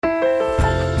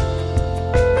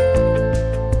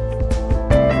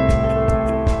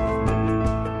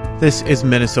This is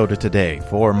Minnesota Today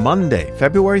for Monday,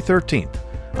 February 13th.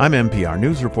 I'm NPR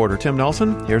News reporter Tim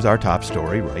Nelson. Here's our top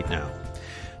story right now.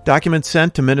 Documents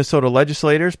sent to Minnesota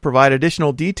legislators provide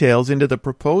additional details into the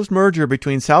proposed merger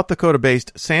between South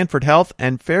Dakota-based Sanford Health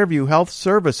and Fairview Health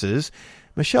Services.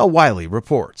 Michelle Wiley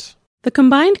reports. The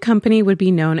combined company would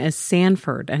be known as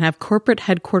Sanford and have corporate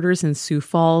headquarters in Sioux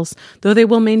Falls, though they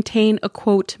will maintain a,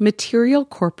 quote, material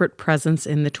corporate presence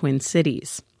in the Twin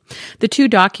Cities. The two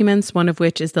documents, one of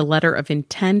which is the letter of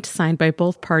intent signed by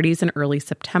both parties in early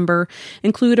September,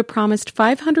 include a promised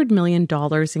 $500 million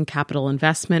in capital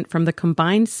investment from the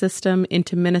combined system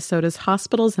into Minnesota's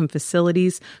hospitals and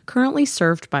facilities currently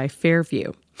served by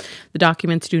Fairview. The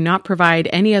documents do not provide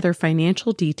any other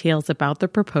financial details about the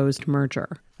proposed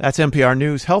merger. That's NPR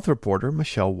News health reporter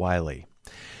Michelle Wiley.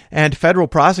 And federal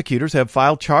prosecutors have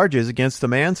filed charges against the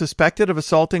man suspected of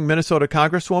assaulting Minnesota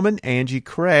Congresswoman Angie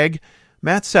Craig.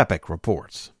 Matt Sepik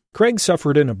reports. Craig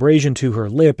suffered an abrasion to her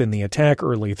lip in the attack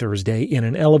early Thursday in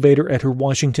an elevator at her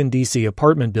Washington, D.C.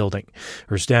 apartment building.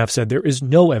 Her staff said there is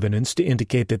no evidence to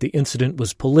indicate that the incident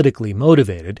was politically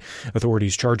motivated.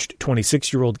 Authorities charged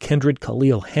 26-year-old Kendrick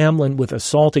Khalil Hamlin with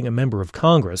assaulting a member of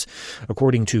Congress.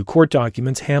 According to court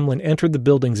documents, Hamlin entered the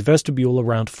building's vestibule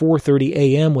around 4:30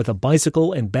 a.m. with a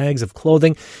bicycle and bags of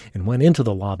clothing and went into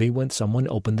the lobby when someone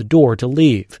opened the door to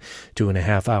leave.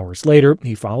 2.5 hours later,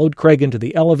 he followed Craig into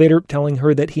the elevator, telling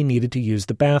her that he needed to use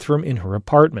the bathroom in her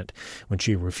apartment. When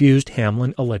she refused,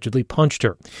 Hamlin allegedly punched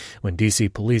her. When D.C.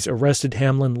 police arrested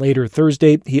Hamlin later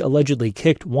Thursday, he allegedly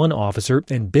kicked one officer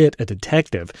and bit a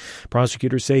detective.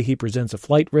 Prosecutors say he presents a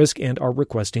flight risk and are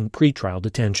requesting pretrial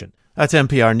detention. That's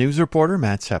NPR News reporter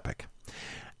Matt Sepik.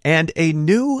 And a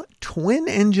new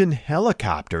twin-engine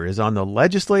helicopter is on the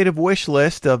legislative wish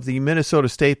list of the Minnesota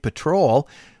State Patrol.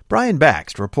 Brian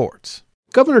Baxt reports.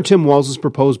 Governor Tim Walz's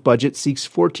proposed budget seeks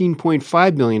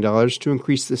 $14.5 million to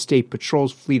increase the State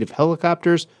Patrol's fleet of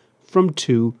helicopters from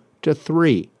 2 to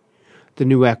 3. The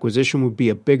new acquisition would be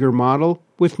a bigger model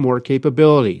with more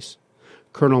capabilities.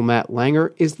 Colonel Matt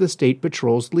Langer is the State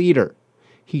Patrol's leader.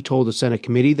 He told the Senate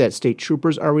committee that state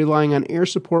troopers are relying on air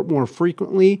support more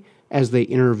frequently as they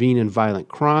intervene in violent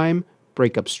crime,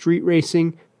 break up street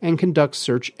racing, and conduct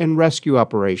search and rescue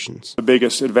operations. The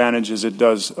biggest advantage is it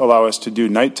does allow us to do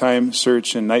nighttime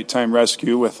search and nighttime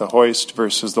rescue with the hoist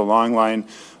versus the long line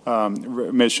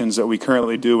missions that we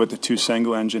currently do with the two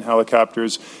single-engine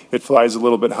helicopters. It flies a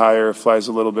little bit higher, flies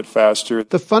a little bit faster.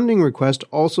 The funding request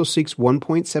also seeks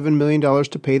 $1.7 million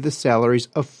to pay the salaries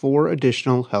of 4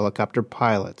 additional helicopter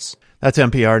pilots. That's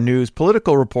NPR News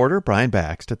political reporter Brian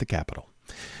Baxt at the Capitol.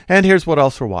 And here's what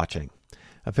else we're watching.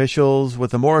 Officials with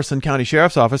the Morrison County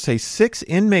Sheriff's Office say 6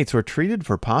 inmates were treated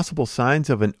for possible signs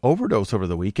of an overdose over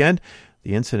the weekend.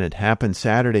 The incident happened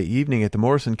Saturday evening at the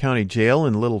Morrison County Jail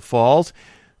in Little Falls.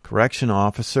 Correction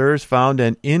officers found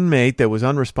an inmate that was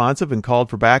unresponsive and called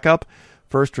for backup.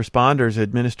 First responders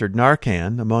administered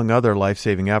Narcan, among other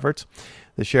life-saving efforts.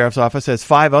 The sheriff's office has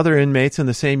 5 other inmates in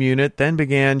the same unit, then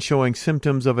began showing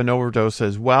symptoms of an overdose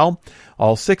as well.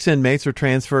 All 6 inmates were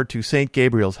transferred to St.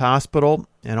 Gabriel's Hospital,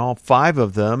 and all 5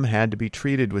 of them had to be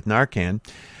treated with Narcan.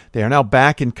 They are now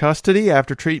back in custody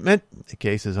after treatment. The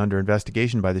case is under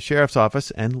investigation by the sheriff's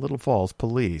office and Little Falls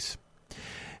police.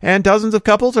 And dozens of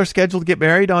couples are scheduled to get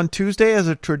married on Tuesday as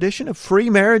a tradition of free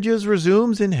marriages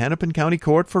resumes in Hennepin County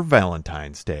Court for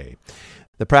Valentine's Day.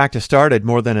 The practice started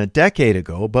more than a decade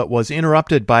ago, but was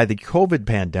interrupted by the COVID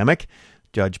pandemic.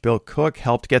 Judge Bill Cook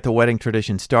helped get the wedding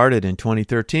tradition started in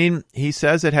 2013. He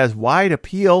says it has wide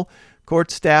appeal. Court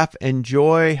staff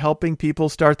enjoy helping people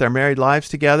start their married lives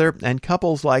together, and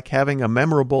couples like having a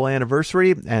memorable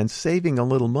anniversary and saving a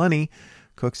little money.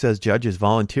 Cook says judges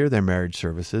volunteer their marriage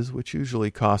services, which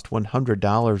usually cost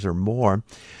 $100 or more.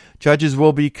 Judges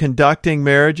will be conducting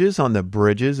marriages on the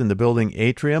bridges in the building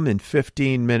atrium in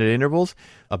 15-minute intervals.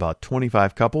 About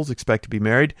 25 couples expect to be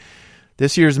married.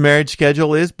 This year's marriage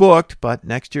schedule is booked, but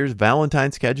next year's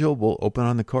Valentine's schedule will open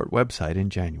on the court website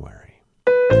in January.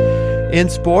 In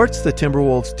sports, the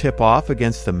Timberwolves tip off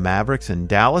against the Mavericks in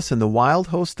Dallas, and the Wild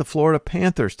host the Florida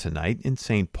Panthers tonight in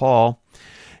St. Paul.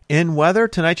 In weather,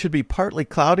 tonight should be partly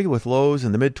cloudy with lows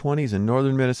in the mid-20s in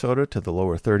northern Minnesota to the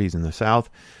lower 30s in the south.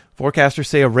 Forecasters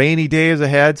say a rainy day is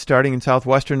ahead, starting in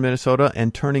southwestern Minnesota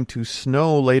and turning to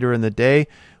snow later in the day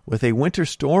with a winter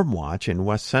storm watch in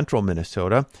west central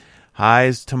Minnesota.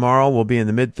 Highs tomorrow will be in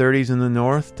the mid-30s in the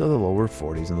north to the lower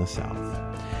 40s in the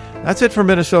south. That's it for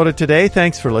Minnesota Today.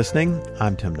 Thanks for listening.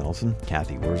 I'm Tim Nelson.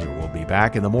 Kathy Wurzer will be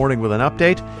back in the morning with an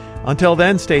update. Until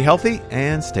then, stay healthy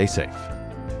and stay safe.